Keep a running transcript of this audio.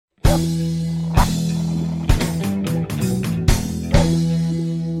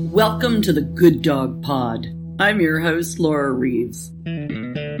Welcome to the Good Dog Pod. I'm your host, Laura Reeves. Here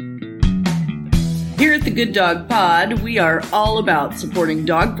at the Good Dog Pod, we are all about supporting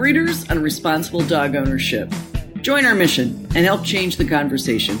dog breeders and responsible dog ownership. Join our mission and help change the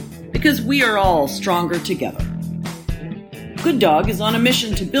conversation, because we are all stronger together. Good Dog is on a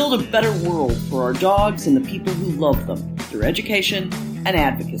mission to build a better world for our dogs and the people who love them through education and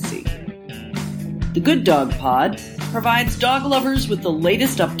advocacy. The Good Dog Pod provides dog lovers with the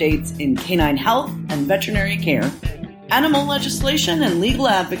latest updates in canine health and veterinary care, animal legislation and legal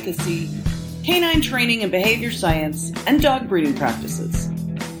advocacy, canine training and behavior science, and dog breeding practices.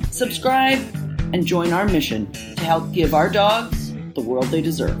 Subscribe and join our mission to help give our dogs the world they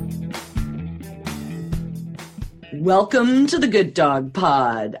deserve. Welcome to the Good Dog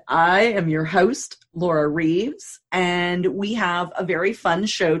Pod. I am your host, Laura Reeves, and we have a very fun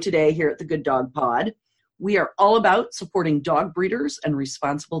show today here at the Good Dog Pod. We are all about supporting dog breeders and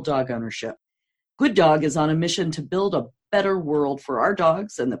responsible dog ownership. Good Dog is on a mission to build a better world for our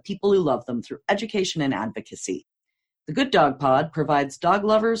dogs and the people who love them through education and advocacy. The Good Dog Pod provides dog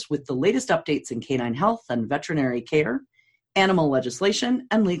lovers with the latest updates in canine health and veterinary care, animal legislation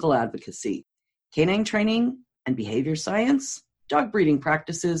and legal advocacy, canine training and behavior science, dog breeding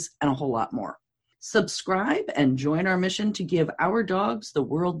practices, and a whole lot more. Subscribe and join our mission to give our dogs the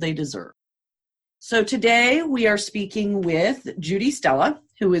world they deserve. So today we are speaking with Judy Stella,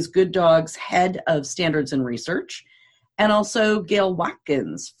 who is Good Dog's head of standards and research, and also Gayle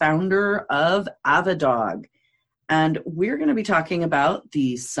Watkins, founder of Avidog. And we're going to be talking about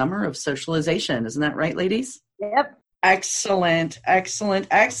the summer of socialization. Isn't that right, ladies? Yep. Excellent, excellent,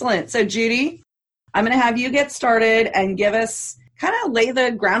 excellent. So Judy, I'm going to have you get started and give us, kind of lay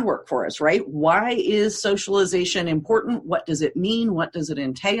the groundwork for us, right? Why is socialization important? What does it mean? What does it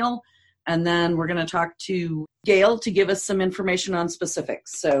entail? And then we're going to talk to Gayle to give us some information on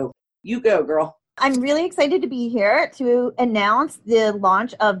specifics. So you go, girl. I'm really excited to be here to announce the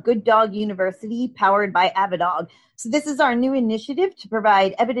launch of Good Dog University powered by Avidog. So this is our new initiative to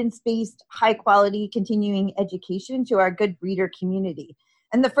provide evidence-based, high-quality continuing education to our good breeder community.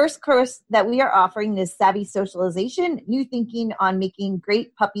 And the first course that we are offering is Savvy Socialization, New Thinking on Making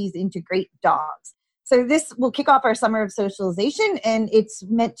Great Puppies into Great Dogs. So this will kick off our summer of socialization, and it's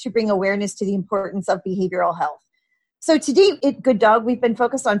meant to bring awareness to the importance of behavioral health. So to date at Good Dog, we've been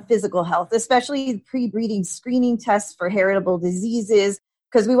focused on physical health, especially pre-breeding screening tests for heritable diseases,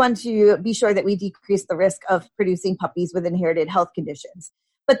 because we want to be sure that we decrease the risk of producing puppies with inherited health conditions.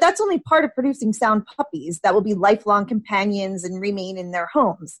 But that's only part of producing sound puppies that will be lifelong companions and remain in their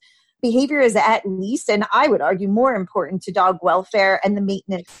homes. Behavior is at least, and I would argue more important to dog welfare and the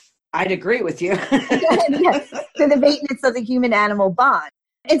maintenance. I'd agree with you. Yes, to the maintenance of the human-animal bond.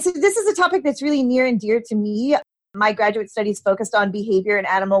 And so this is a topic that's really near and dear to me. My graduate studies focused on behavior and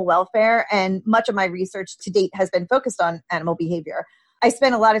animal welfare, and much of my research to date has been focused on animal behavior. I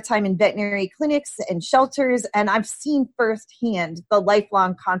spent a lot of time in veterinary clinics and shelters, and I've seen firsthand the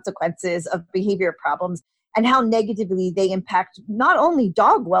lifelong consequences of behavior problems and how negatively they impact not only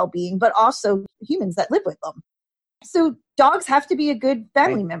dog well-being, but also humans that live with them. So dogs have to be a good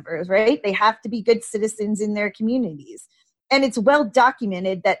family members, right? They have to be good citizens in their communities. And it's well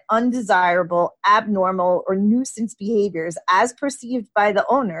documented that undesirable, abnormal, or nuisance behaviors as perceived by the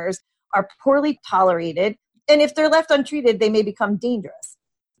owners are poorly tolerated. And if they're left untreated, they may become dangerous.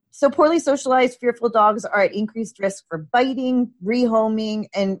 So poorly socialized, fearful dogs are at increased risk for biting, rehoming,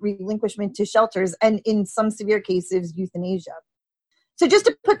 and relinquishment to shelters, and in some severe cases, euthanasia. So just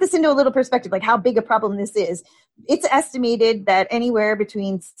to put this into a little perspective, like how big a problem this is, it's estimated that anywhere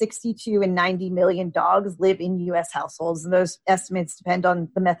between 62 and 90 million dogs live in U.S. households, and those estimates depend on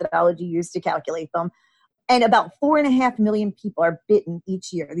the methodology used to calculate them. And about 4.5 million people are bitten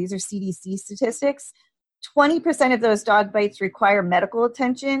each year. These are CDC statistics. 20% of those dog bites require medical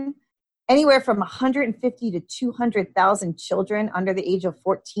attention. Anywhere from 150 to 200,000 children under the age of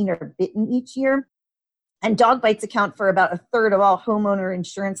 14 are bitten each year. And dog bites account for about a third of all homeowner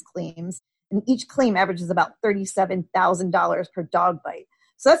insurance claims. And each claim averages about $37,000 per dog bite.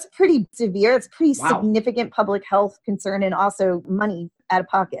 So that's pretty severe. It's pretty significant public health concern and also money out of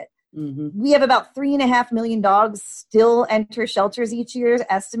pocket. Mm-hmm. We have about 3.5 million dogs still enter shelters each year,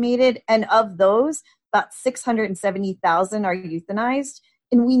 estimated. And of those, about 670,000 are euthanized.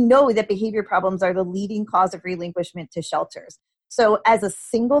 And we know that behavior problems are the leading cause of relinquishment to shelters. So as a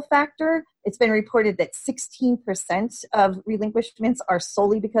single factor, it's been reported that 16% of relinquishments are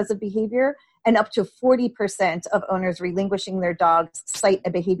solely because of behavior, and up to 40% of owners relinquishing their dogs cite a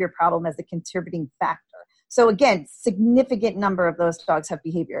behavior problem as a contributing factor. So again, significant number of those dogs have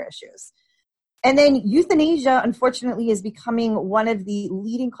behavior issues. And then euthanasia, unfortunately, is becoming one of the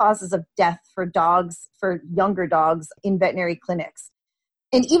leading causes of death for dogs, for younger dogs in veterinary clinics.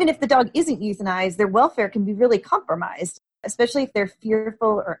 And even if the dog isn't euthanized, their welfare can be really compromised, especially if they're fearful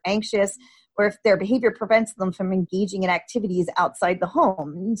or anxious, or if their behavior prevents them from engaging in activities outside the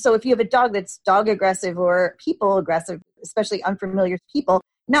home. So if you have a dog that's dog aggressive or people aggressive, especially unfamiliar people,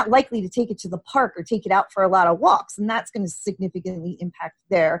 not likely to take it to the park or take it out for a lot of walks. And that's going to significantly impact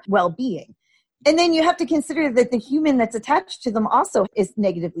their well-being. And then you have to consider that the human that's attached to them also is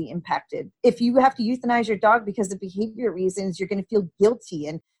negatively impacted. If you have to euthanize your dog because of behavior reasons, you're going to feel guilty,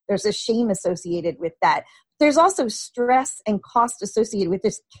 and there's a shame associated with that. There's also stress and cost associated with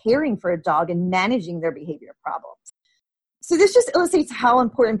just caring for a dog and managing their behavior problems. So this just illustrates how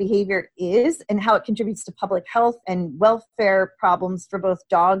important behavior is and how it contributes to public health and welfare problems for both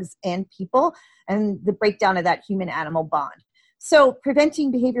dogs and people, and the breakdown of that human-animal bond. So preventing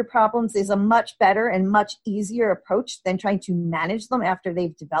behavior problems is a much better and much easier approach than trying to manage them after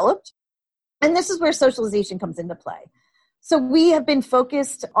they've developed. And this is where socialization comes into play. So we have been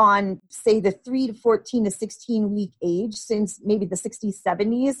focused on, say, the 3 to 14 to 16 week age since maybe the 60s,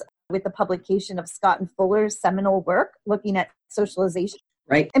 70s, with the publication of Scott and Fuller's seminal work looking at socialization.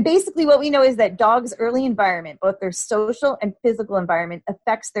 Right. And basically what we know is that dogs' early environment, both their social and physical environment,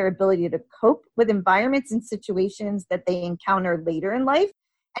 affects their ability to cope with environments and situations that they encounter later in life.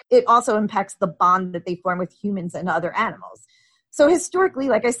 It also impacts the bond that they form with humans and other animals. So historically,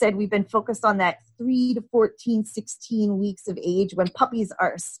 like I said, we've been focused on that 3 to 14, 16 weeks of age when puppies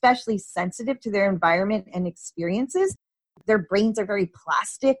are especially sensitive to their environment and experiences. Their brains are very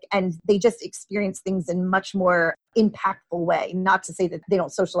plastic and they just experience things in much more impactful way, not to say that they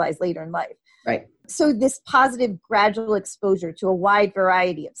don't socialize later in life. Right. So this positive gradual exposure to a wide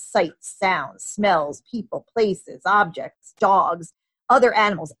variety of sights, sounds, smells, people, places, objects, dogs, other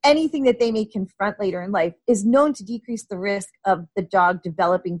animals, anything that they may confront later in life is known to decrease the risk of the dog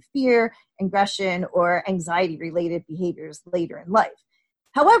developing fear, aggression, or anxiety-related behaviors later in life.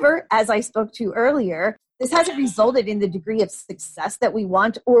 However, as I spoke to earlier, this hasn't resulted in the degree of success that we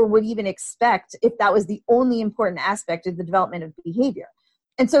want or would even expect if that was the only important aspect of the development of behavior.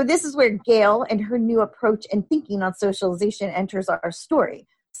 And so this is where Gayle and her new approach and thinking on socialization enters our story.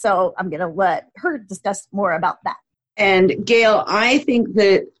 So I'm going to let her discuss more about that. And Gayle, I think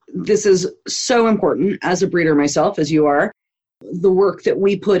that this is so important as a breeder myself, as you are. The work that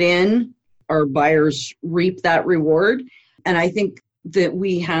we put in, our buyers reap that reward. And I think that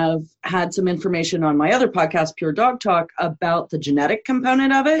we have had some information on my other podcast, Pure Dog Talk, about the genetic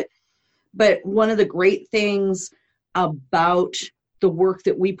component of it. But one of the great things about the work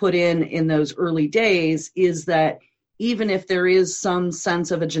that we put in those early days is that even if there is some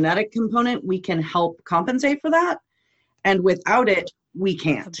sense of a genetic component, we can help compensate for that. And without it, we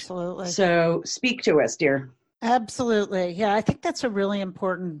can't. Absolutely. So speak to us, dear. Absolutely. Yeah, I think that's a really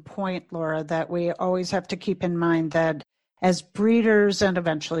important point, Laura, that we always have to keep in mind that as breeders and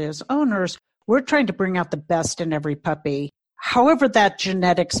eventually as owners, we're trying to bring out the best in every puppy. However, that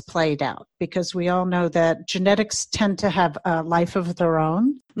genetics played out, because we all know that genetics tend to have a life of their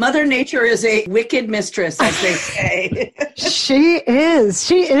own. Mother Nature is a wicked mistress, as they say. She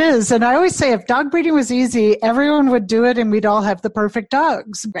is. And I always say if dog breeding was easy, everyone would do it and we'd all have the perfect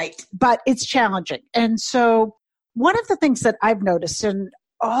dogs. Right. But it's challenging. And so one of the things that I've noticed, and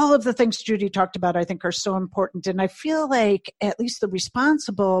all of the things Judy talked about, I think are so important. And I feel like at least the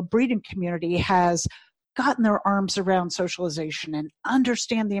responsible breeding community has gotten their arms around socialization and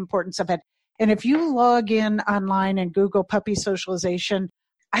understand the importance of it. And if you log in online and Google puppy socialization,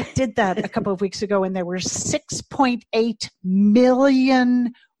 I did that a couple of weeks ago, and there were 6.8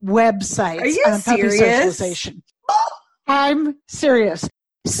 million websites on puppy socialization. I'm serious.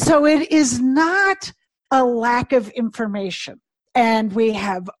 So it is not a lack of information. And we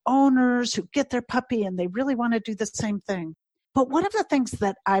have owners who get their puppy and they really want to do the same thing. But one of the things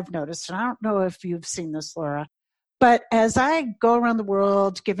that I've noticed, and I don't know if you've seen this, Laura, but as I go around the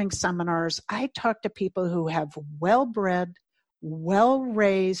world giving seminars, I talk to people who have well-bred,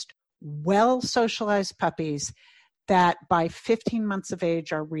 well-raised, well-socialized puppies that by 15 months of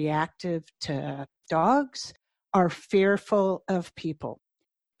age are reactive to dogs, are fearful of people.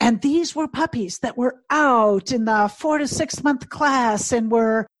 And these were puppies that were out in the 4 to 6 month class and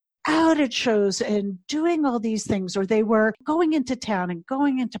were out at shows and doing all these things, or they were going into town and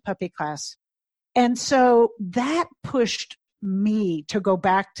going into puppy class. And so that pushed me to go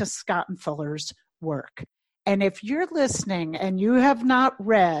back to Scott and Fuller's work. And if you're listening and you have not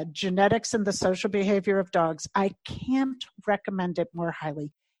read Genetics and the Social Behavior of Dogs, I can't recommend it more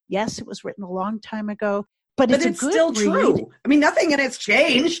highly. Yes, it was written a long time ago, But it's still true. I mean, nothing in it's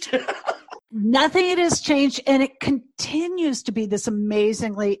changed. Nothing it has changed, and it continues to be this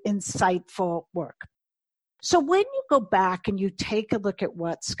amazingly insightful work. So when you go back and you take a look at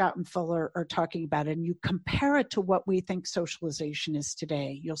what Scott and Fuller are talking about and you compare it to what we think socialization is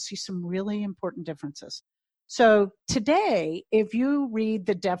today, you'll see some really important differences. So today, if you read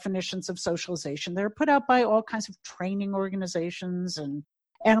the definitions of socialization, they're put out by all kinds of training organizations and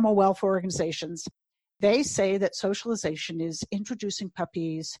animal welfare organizations. They say that socialization is introducing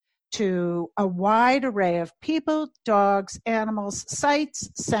puppies to a wide array of people, dogs, animals,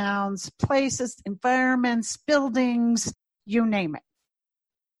 sights, sounds, places, environments, buildings, you name it.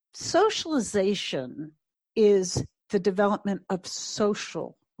 Socialization is the development of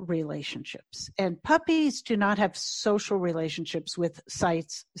social relationships, and puppies do not have social relationships with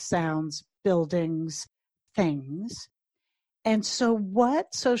sights, sounds, buildings, things. And so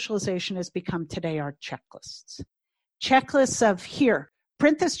what socialization has become today are checklists. Checklists of here,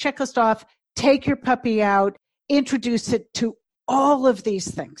 print this checklist off, take your puppy out, introduce it to all of these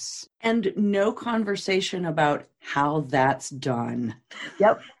things. And no conversation about how that's done.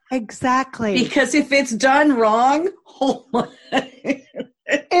 Yep. Exactly. Because if it's done wrong,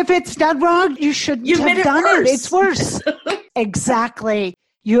 if it's done wrong, you shouldn't have done it. It's worse. Exactly.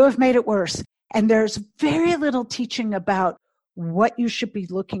 You have made it worse. And there's very little teaching about what you should be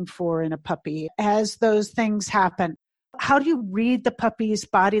looking for in a puppy as those things happen. How do you read the puppy's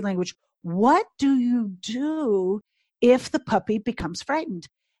body language? What do you do if the puppy becomes frightened?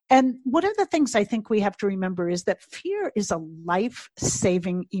 And one of the things I think we have to remember is that fear is a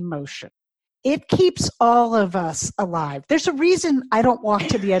life-saving emotion. It keeps all of us alive. There's a reason I don't walk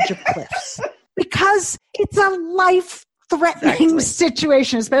to the edge of cliffs, because it's a life-threatening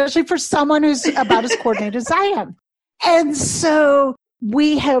situation, especially for someone who's about as coordinated as I am. And so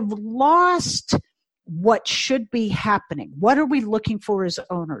we have lost what should be happening. What are we looking for as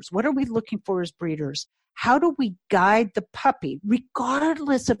owners? What are we looking for as breeders? How do we guide the puppy,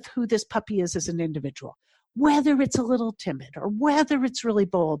 regardless of who this puppy is as an individual, whether it's a little timid or whether it's really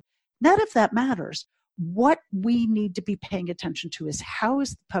bold? None of that matters. What we need to be paying attention to is how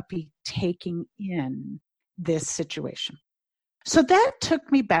is the puppy taking in this situation? So that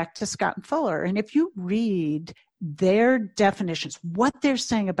took me back to Scott and Fuller. And if you read their definitions, what they're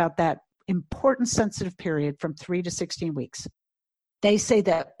saying about that important sensitive period from 3 to 16 weeks, they say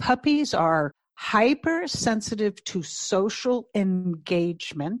that puppies are hypersensitive to social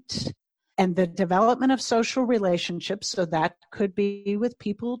engagement and the development of social relationships. So that could be with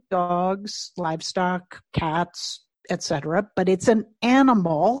people, dogs, livestock, cats, etc. But it's an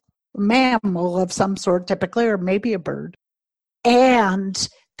mammal of some sort typically, or maybe a bird. And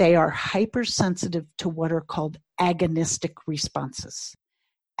they are hypersensitive to what are called agonistic responses.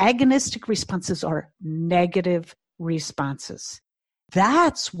 Agonistic responses are negative responses.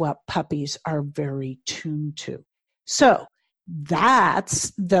 That's what puppies are very tuned to. So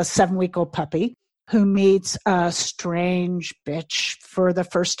that's the 7-week-old puppy who meets a strange bitch for the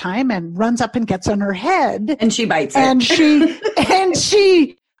first time and runs up and gets on her head. And she bites it. And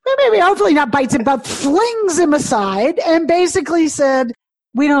she maybe hopefully not bites it, but flings him aside and basically said,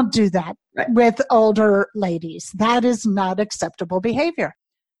 we don't do that with older ladies. That is not acceptable behavior.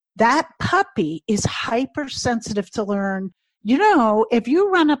 That puppy is hypersensitive to learn, if you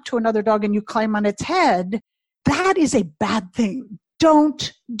run up to another dog and you climb on its head, that is a bad thing.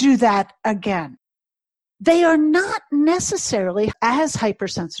 Don't do that again. They are not necessarily as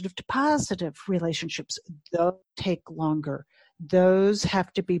hypersensitive to positive relationships. Those take longer. Those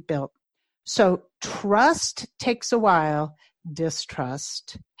have to be built. So trust takes a while.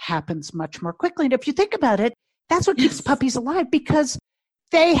 Distrust happens much more quickly. And if you think about it, that's what keeps puppies alive, because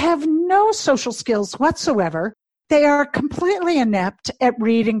they have no social skills whatsoever. They are completely inept at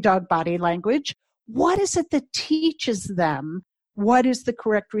reading dog body language. What is it that teaches them what is the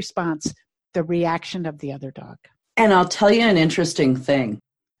correct response? The reaction of the other dog. And I'll tell you an interesting thing.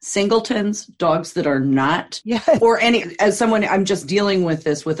 Singletons, dogs that are not, or as someone, I'm just dealing with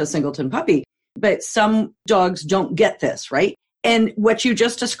this with a singleton puppy, but some dogs don't get this, right? And what you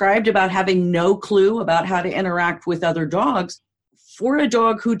just described about having no clue about how to interact with other dogs, for a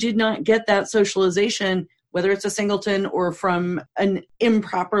dog who did not get that socialization, whether it's a singleton or from an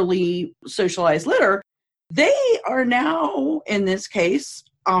improperly socialized litter, they are now, in this case,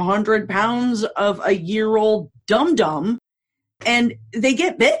 100 pounds of a year-old dum-dum, and they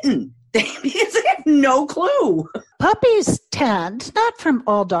get bitten. They have no clue. Puppies tend, not from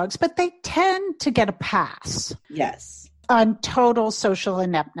all dogs, but they tend to get a pass. Yes. On total social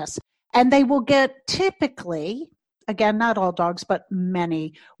ineptness. And they will get typically, again, not all dogs, but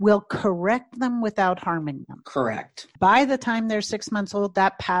many, will correct them without harming them. Correct. By the time they're 6 months old,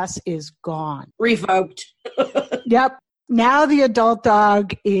 that pass is gone. Revoked. Yep. Now the adult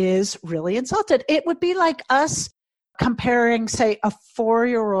dog is really insulted. It would be like us comparing, say, a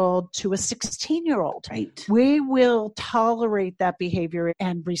 4-year-old to a 16-year-old. Right. We will tolerate that behavior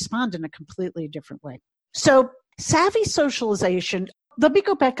and respond in a completely different way. So savvy socialization, let me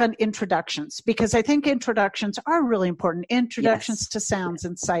go back on introductions, because I think introductions are really important. Introductions to sounds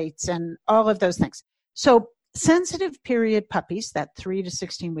and sights and all of those things. So sensitive period puppies, that 3 to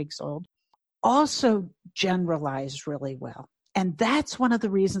 16 weeks old, also generalize really well. And that's one of the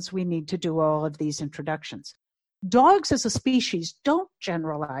reasons we need to do all of these introductions. Dogs as a species don't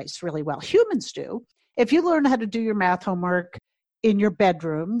generalize really well. Humans do. If you learn how to do your math homework in your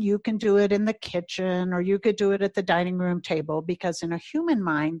bedroom, you can do it in the kitchen, or you could do it at the dining room table, because in a human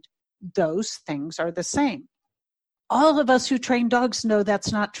mind, those things are the same. All of us who train dogs know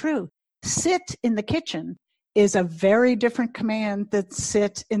that's not true. Sit in the kitchen is a very different command than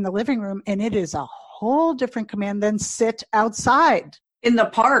sit in the living room, and it is a whole different command than sit outside. In the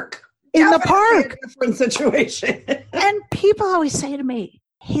park. In the park. A different situation. And people always say to me,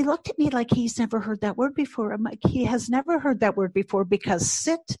 he looked at me like he's never heard that word before. I'm like, he has never heard that word before, because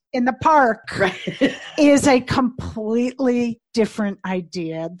sit in the park is a completely different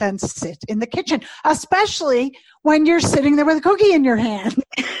idea than sit in the kitchen, especially when you're sitting there with a cookie in your hand.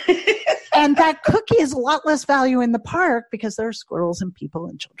 And that cookie is a lot less value in the park because there are squirrels and people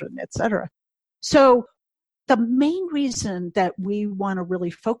and children, etc. So the main reason that we want to really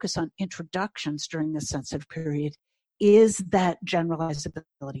focus on introductions during this sensitive period is that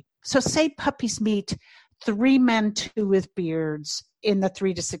generalizability. So say puppies meet 3 men, 2 with beards in the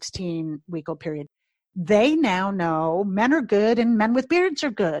 3 to 16 week old period. They now know men are good and men with beards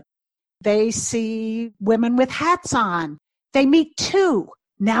are good. They see women with hats on. They meet 2.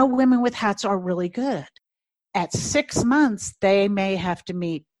 Now women with hats are really good. At 6 months, they may have to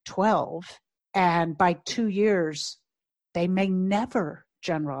meet 12. And by 2 years, they may never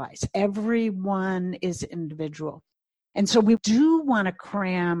generalize. Everyone is individual. And so we do want to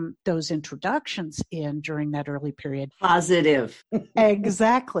cram those introductions in during that early period. Positive.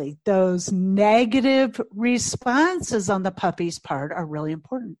 Exactly. Those negative responses on the puppy's part are really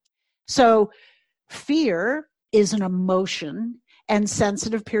important. So fear is an emotion, and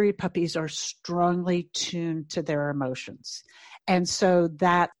sensitive period puppies are strongly tuned to their emotions. And so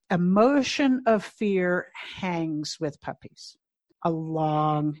that emotion of fear hangs with puppies a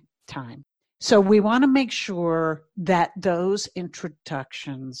long time. So we want to make sure that those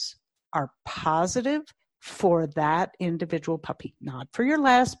introductions are positive for that individual puppy, not for your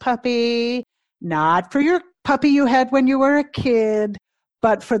last puppy, not for your puppy you had when you were a kid,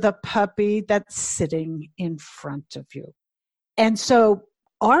 but for the puppy that's sitting in front of you. And so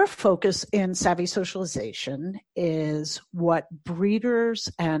our focus in savvy socialization is what breeders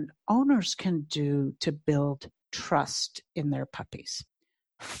and owners can do to build trust in their puppies.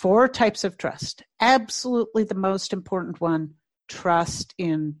 4 types of trust. Absolutely the most important one, trust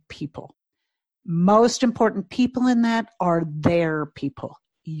in people. Most important people in that are their people,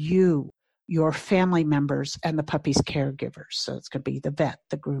 you, your family members, and the puppy's caregivers. So it's going to be the vet,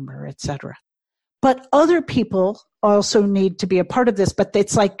 the groomer, etc. But other people also need to be a part of this, but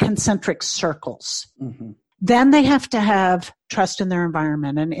it's like concentric circles. Mm-hmm. Then they have to have trust in their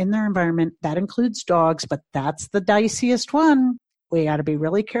environment. And in their environment, that includes dogs, but that's the diciest one. We got to be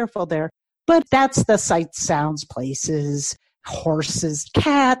really careful there. But that's the sights, sounds, places, horses,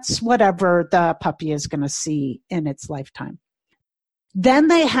 cats, whatever the puppy is going to see in its lifetime. Then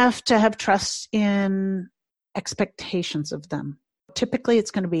they have to have trust in expectations of them. Typically,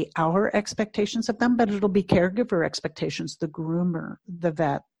 it's going to be our expectations of them, but it'll be caregiver expectations, the groomer, the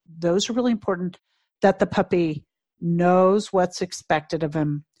vet. Those are really important, that the puppy knows what's expected of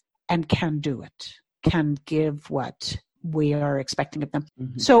him and can do it, can give what we are expecting of them.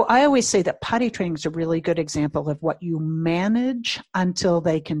 Mm-hmm. So I always say that potty training is a really good example of what you manage until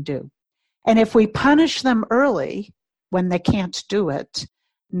they can do. And if we punish them early when they can't do it,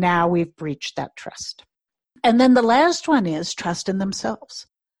 now we've breached that trust. And then the last one is trust in themselves,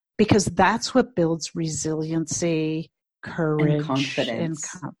 because that's what builds resiliency, courage, and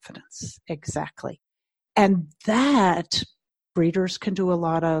confidence. Exactly. And that breeders can do a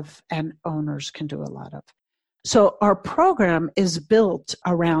lot of, and owners can do a lot of. So our program is built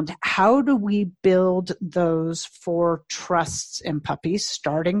around how do we build those 4 trusts in puppies,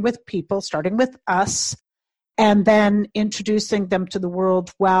 starting with people, starting with us, and then introducing them to the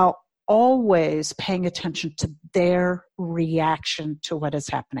world while always paying attention to their reaction to what is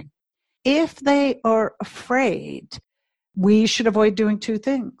happening. If they are afraid, we should avoid doing two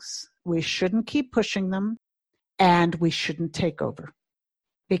things. We shouldn't keep pushing them, and we shouldn't take over.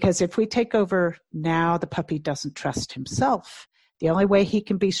 Because if we take over, now the puppy doesn't trust himself. The only way he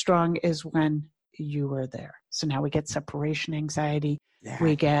can be strong is when you are there. So now we get separation anxiety.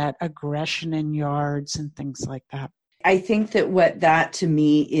 We get aggression in yards and things like that. I think that what that to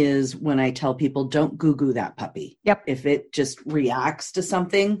me is when I tell people, don't goo-goo that puppy. Yep. If it just reacts to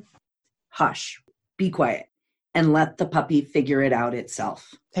something, hush, be quiet, and let the puppy figure it out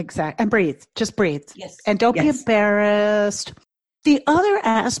itself. Exactly. And breathe. Just breathe. Yes. And don't be embarrassed. The other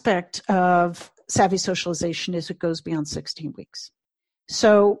aspect of savvy socialization is it goes beyond 16 weeks.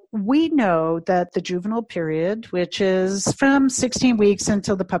 So we know that the juvenile period, which is from 16 weeks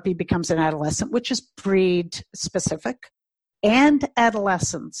until the puppy becomes an adolescent, which is breed specific, and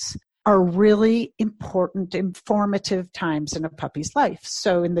adolescence are really important, informative times in a puppy's life.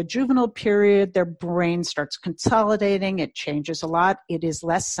 So in the juvenile period, their brain starts consolidating. It changes a lot. It is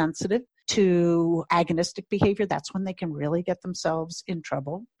less sensitive to agonistic behavior. That's when they can really get themselves in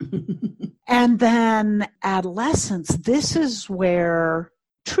trouble. And then adolescence, this is where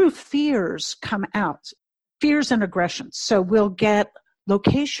true fears come out, fears and aggressions. So we'll get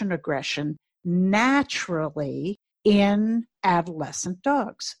location aggression naturally in adolescent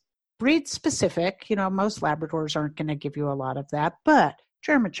dogs. Breed specific, most Labradors aren't going to give you a lot of that, but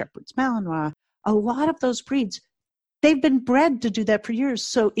German Shepherds, Malinois, a lot of those breeds, they've been bred to do that for years.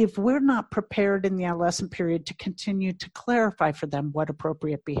 So if we're not prepared in the adolescent period to continue to clarify for them what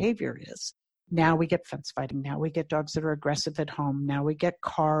appropriate behavior is, now we get fence fighting. Now we get dogs that are aggressive at home. Now we get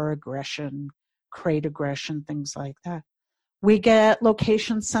car aggression, crate aggression, things like that. We get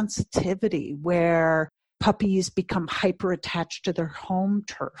location sensitivity where puppies become hyper attached to their home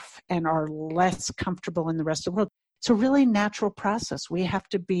turf and are less comfortable in the rest of the world. It's a really natural process. We have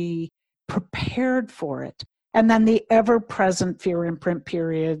to be prepared for it. And then the ever-present fear imprint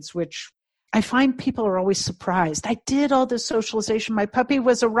periods, which I find people are always surprised. I did all this socialization. My puppy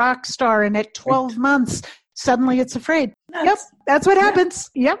was a rock star, and at 12 months, suddenly it's afraid. Yep, that's what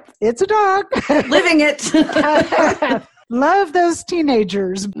happens. Yep, it's a dog. Living it. Love those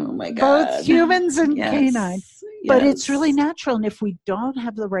teenagers. Oh, my God. Both humans and canine. Yes. But it's really natural. And if we don't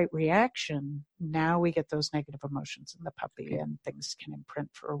have the right reaction, now we get those negative emotions in the puppy, and things can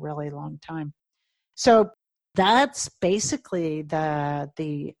imprint for a really long time. So that's basically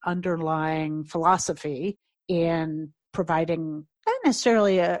the underlying philosophy in providing not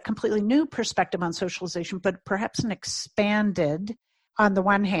necessarily a completely new perspective on socialization, but perhaps an expanded. On the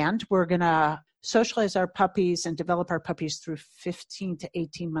one hand, we're going to socialize our puppies and develop our puppies through 15 to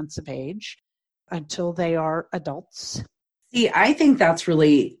 18 months of age until they are adults. See, I think that's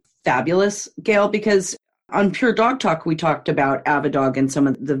really fabulous, Gayle, because on Pure Dog Talk, we talked about Avidog and some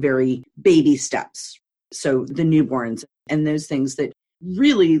of the very baby steps. So the newborns and those things that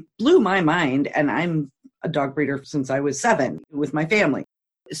really blew my mind. And I'm a dog breeder since I was 7 with my family.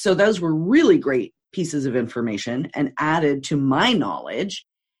 So those were really great pieces of information and added to my knowledge.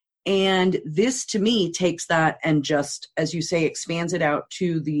 And this to me takes that and just, as you say, expands it out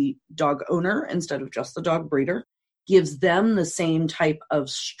to the dog owner instead of just the dog breeder, gives them the same type of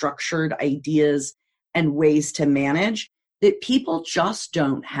structured ideas and ways to manage that people just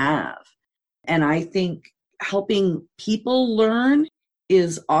don't have. And I think helping people learn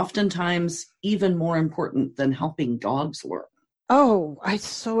is oftentimes even more important than helping dogs learn. Oh, I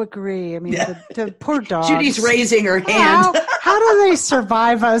so agree. I mean, the poor dogs. Judy's raising her hand. How do they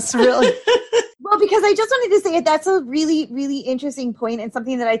survive us, really? Well, because I just wanted to say that's a really, really interesting point and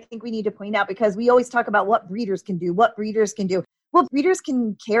something that I think we need to point out, because we always talk about what breeders can do. Well, breeders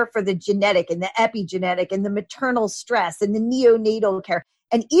can care for the genetic and the epigenetic and the maternal stress and the neonatal care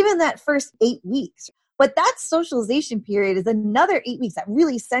and even that first 8 weeks. But that socialization period is another 8 weeks, that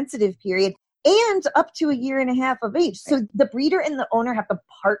really sensitive period, and up to 1.5 years of age. So the breeder and the owner have to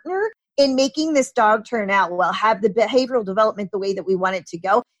partner in making this dog turn out well, have the behavioral development the way that we want it to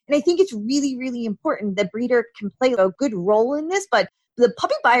go. And I think it's really, really important that breeder can play a good role in this, but the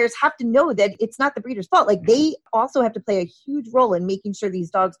puppy buyers have to know that it's not the breeder's fault. Like, they also have to play a huge role in making sure these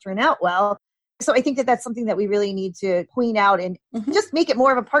dogs turn out well. So I think that that's something that we really need to point out and just make it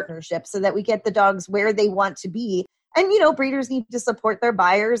more of a partnership so that we get the dogs where they want to be. And, breeders need to support their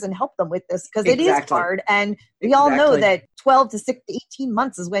buyers and help them with this, because it is hard. And we all know that 12 to 18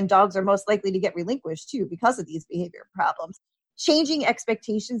 months is when dogs are most likely to get relinquished too, because of these behavior problems. Changing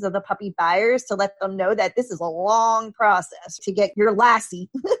expectations of the puppy buyers to let them know that this is a long process to get your lassie.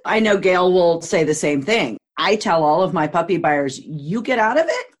 I know Gayle will say the same thing. I tell all of my puppy buyers, you get out of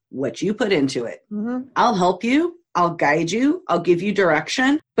it what you put into it. I'll help you. I'll guide you. I'll give you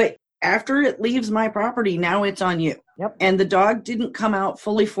direction. But after it leaves my property, now it's on you. Yep. And the dog didn't come out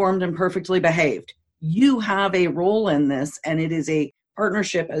fully formed and perfectly behaved. You have a role in this, and it is a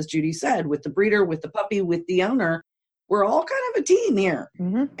partnership, as Judy said, with the breeder, with the puppy, with the owner. We're all kind of a team here.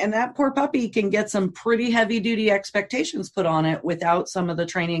 Mm-hmm. And that poor puppy can get some pretty heavy-duty expectations put on it without some of the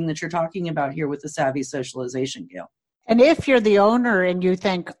training that you're talking about here with the savvy socialization, Gayle. And if you're the owner and you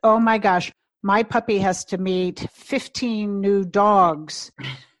think, oh my gosh, my puppy has to meet 15 new dogs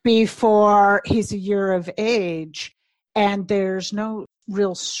before he's a year of age, and there's no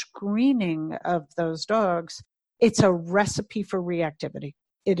real screening of those dogs, it's a recipe for reactivity.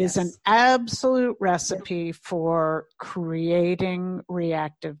 It is an absolute recipe for creating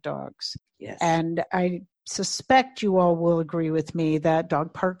reactive dogs. Yes. And I suspect you all will agree with me that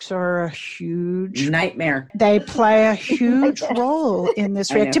dog parks are a huge nightmare. They play a huge role in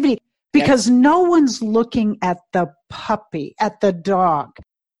this reactivity because no one's looking at the puppy, at the dog.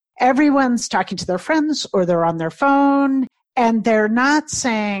 Everyone's talking to their friends or they're on their phone, and they're not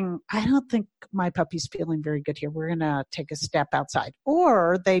saying, I don't think my puppy's feeling very good here. We're going to take a step outside.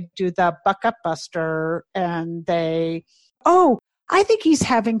 Or they do the buck up buster and they, I think he's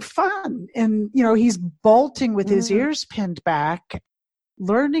having fun. And, he's bolting with his ears pinned back,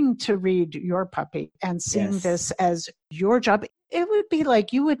 learning to read your puppy and seeing this as your job. It would be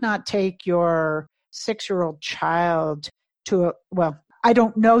like you would not take your 6-year-old child to I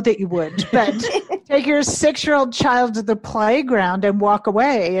don't know that you would, but take your 6-year-old child to the playground and walk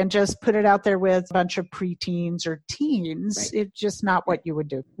away and just put it out there with a bunch of preteens or teens. Right. It's just not what you would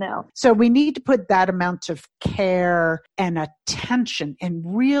do. No. So we need to put that amount of care and attention and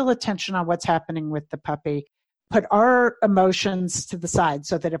real attention on what's happening with the puppy. Put our emotions to the side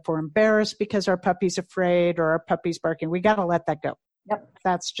so that if we're embarrassed because our puppy's afraid or our puppy's barking, we got to let that go. Yep.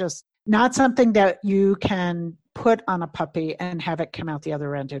 That's just not something that you can put on a puppy and have it come out the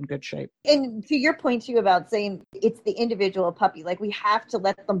other end in good shape. And to your point too about saying it's the individual puppy, like we have to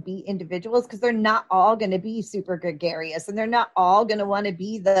let them be individuals because they're not all going to be super gregarious and they're not all going to want to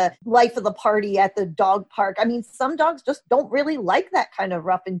be the life of the party at the dog park. I mean, some dogs just don't really like that kind of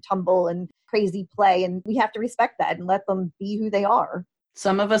rough and tumble and crazy play, and we have to respect that and let them be who they are.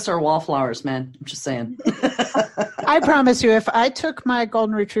 Some of us are wallflowers, man. I'm just saying. I promise you, if I took my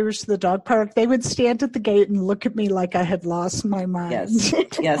golden retrievers to the dog park, they would stand at the gate and look at me like I had lost my mind.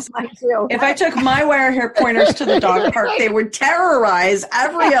 Yes. If I took my wire hair pointers to the dog park, they would terrorize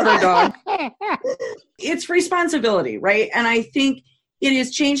every other dog. It's responsibility, right? And I think it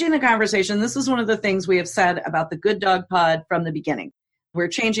is changing the conversation. This is one of the things we have said about the Good Dog Pod from the beginning. We're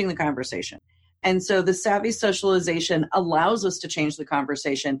changing the conversation. And so the savvy socialization allows us to change the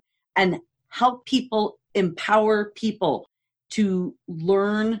conversation and help people, empower people to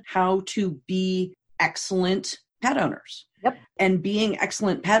learn how to be excellent pet owners. Yep. And being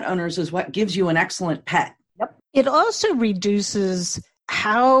excellent pet owners is what gives you an excellent pet. Yep. It also reduces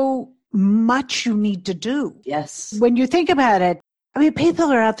how much you need to do. Yes. When you think about it, I mean,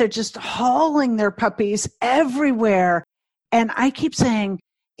 people are out there just hauling their puppies everywhere. And I keep saying,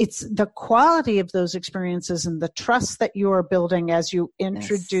 it's the quality of those experiences and the trust that you are building as you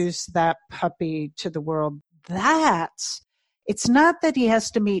introduce that puppy to the world. It's not that he has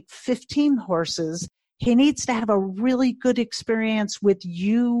to meet 15 horses. He needs to have a really good experience with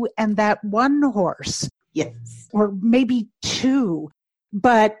you and that one horse. Yes. Or maybe 2.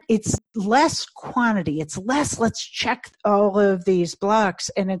 But it's less quantity. It's less, let's check all of these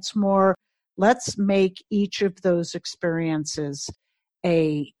blocks. And it's more, let's make each of those experiences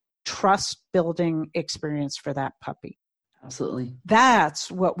a trust-building experience for that puppy. Absolutely. That's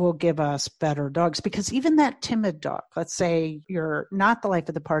what will give us better dogs. Because even that timid dog, let's say you're not the life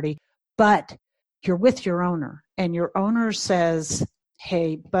of the party, but you're with your owner, and your owner says,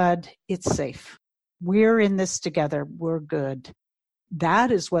 hey, bud, it's safe. We're in this together. We're good.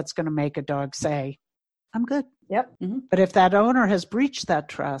 That is what's going to make a dog say, I'm good. Yep. Mm-hmm. But if that owner has breached that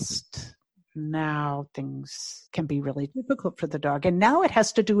trust, now things can be really difficult for the dog. And now it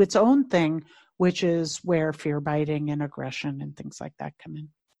has to do its own thing, which is where fear biting and aggression and things like that come in.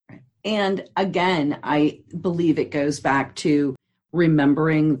 Right. And again, I believe it goes back to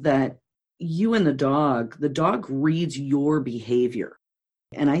remembering that you and the dog reads your behavior.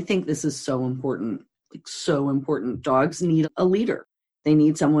 And I think this is so important, so important. Dogs need a leader. They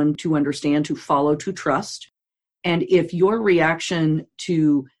need someone to understand, to follow, to trust. And if your reaction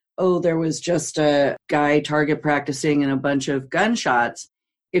to there was just a guy target practicing and a bunch of gunshots,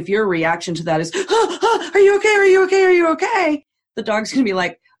 if your reaction to that is, are you okay? Are you okay? Are you okay? The dog's going to be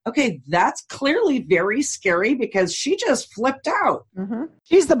like, okay, that's clearly very scary because she just flipped out. Mm-hmm.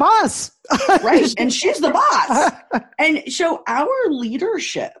 She's the boss. Right. And she's the boss. And so our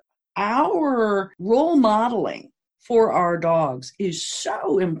leadership our role modeling for our dogs is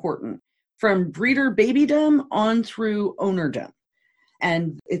so important, from breeder babydom on through ownerdom.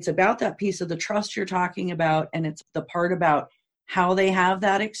 And it's about that piece of the trust you're talking about, and it's the part about how they have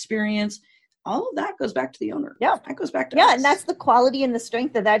that experience. All of that goes back to the owner. Yeah. That goes back to us. Yeah, and that's the quality and the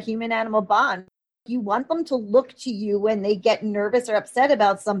strength of that human-animal bond. You want them to look to you when they get nervous or upset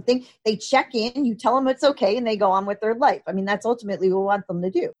about something. They check in, you tell them it's okay, and they go on with their life. I mean, that's ultimately what we want them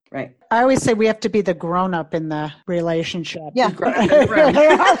to do. Right. I always say we have to be the grown-up in the relationship. Yeah.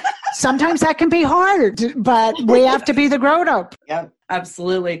 Sometimes that can be hard, but we have to be the grown-up. Yeah,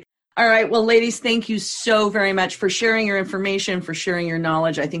 absolutely. All right. Well, ladies, thank you so very much for sharing your information, for sharing your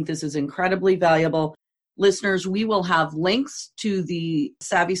knowledge. I think this is incredibly valuable. Listeners, we will have links to the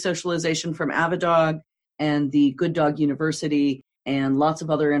Savvy Socialization from Avidog and the Good Dog University and lots of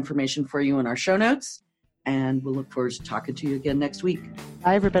other information for you in our show notes. And we'll look forward to talking to you again next week.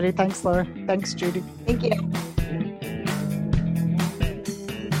 Bye, everybody. Thanks, Laura. Thanks, Judy. Thank you.